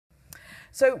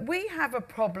So we have a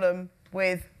problem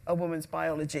with a woman's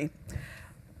biology.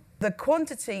 The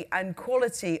quantity and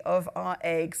quality of our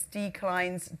eggs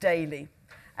declines daily.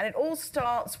 And it all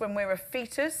starts when we're a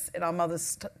fetus in our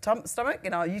mother's stomach,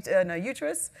 in our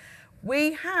uterus.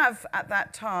 We have, at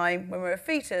that time, when we're a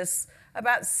fetus,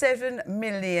 about 7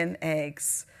 million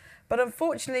eggs. But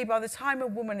unfortunately, by the time a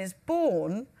woman is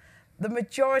born, the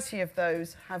majority of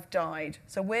those have died.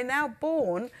 So we're now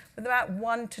born with about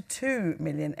 1 to 2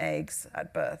 million eggs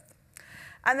at birth.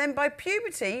 And then by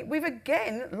puberty, we've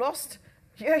again lost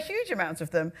a huge amount of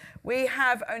them. We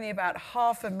have only about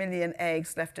 500,000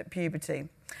 eggs left at puberty.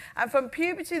 And from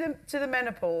puberty to the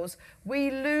menopause,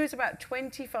 we lose about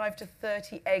 25 to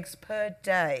 30 eggs per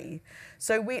day.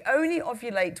 So we only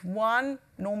ovulate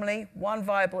normally one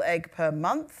viable egg per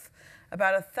month.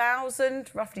 About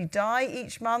 1,000 roughly die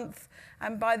each month.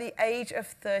 And by the age of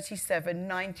 37,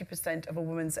 90% of a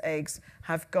woman's eggs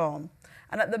have gone.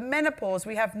 And at the menopause,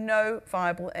 we have no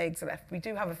viable eggs left. We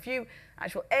do have a few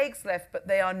actual eggs left, but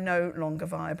they are no longer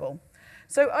viable.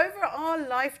 So over our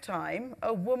lifetime,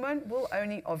 a woman will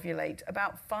only ovulate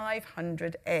about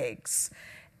 500 eggs.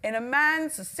 In a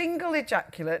man's single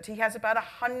ejaculate, he has about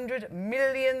 100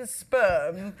 million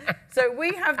sperm. So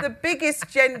we have the biggest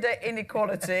gender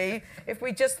inequality if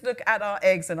we just look at our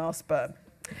eggs and our sperm.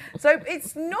 So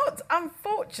it's not,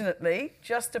 unfortunately,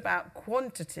 just about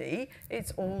quantity,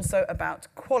 it's also about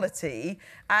quality.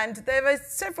 And there are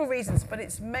several reasons, but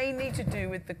it's mainly to do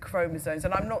with the chromosomes.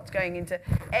 And I'm not going into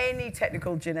any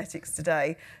technical genetics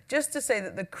today, just to say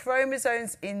that the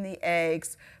chromosomes in the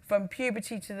eggs from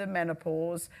puberty to the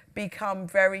menopause become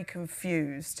very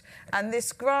confused. And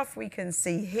this graph we can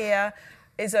see here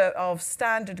is a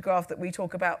standard graph that we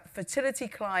talk about fertility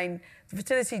declining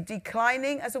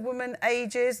as a woman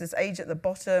ages, this age at the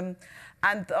bottom,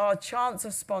 and our chance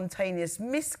of spontaneous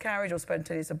miscarriage or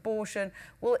spontaneous abortion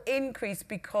will increase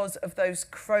because of those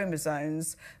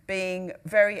chromosomes being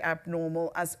very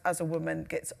abnormal as a woman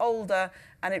gets older,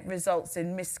 and it results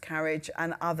in miscarriage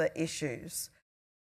and other issues.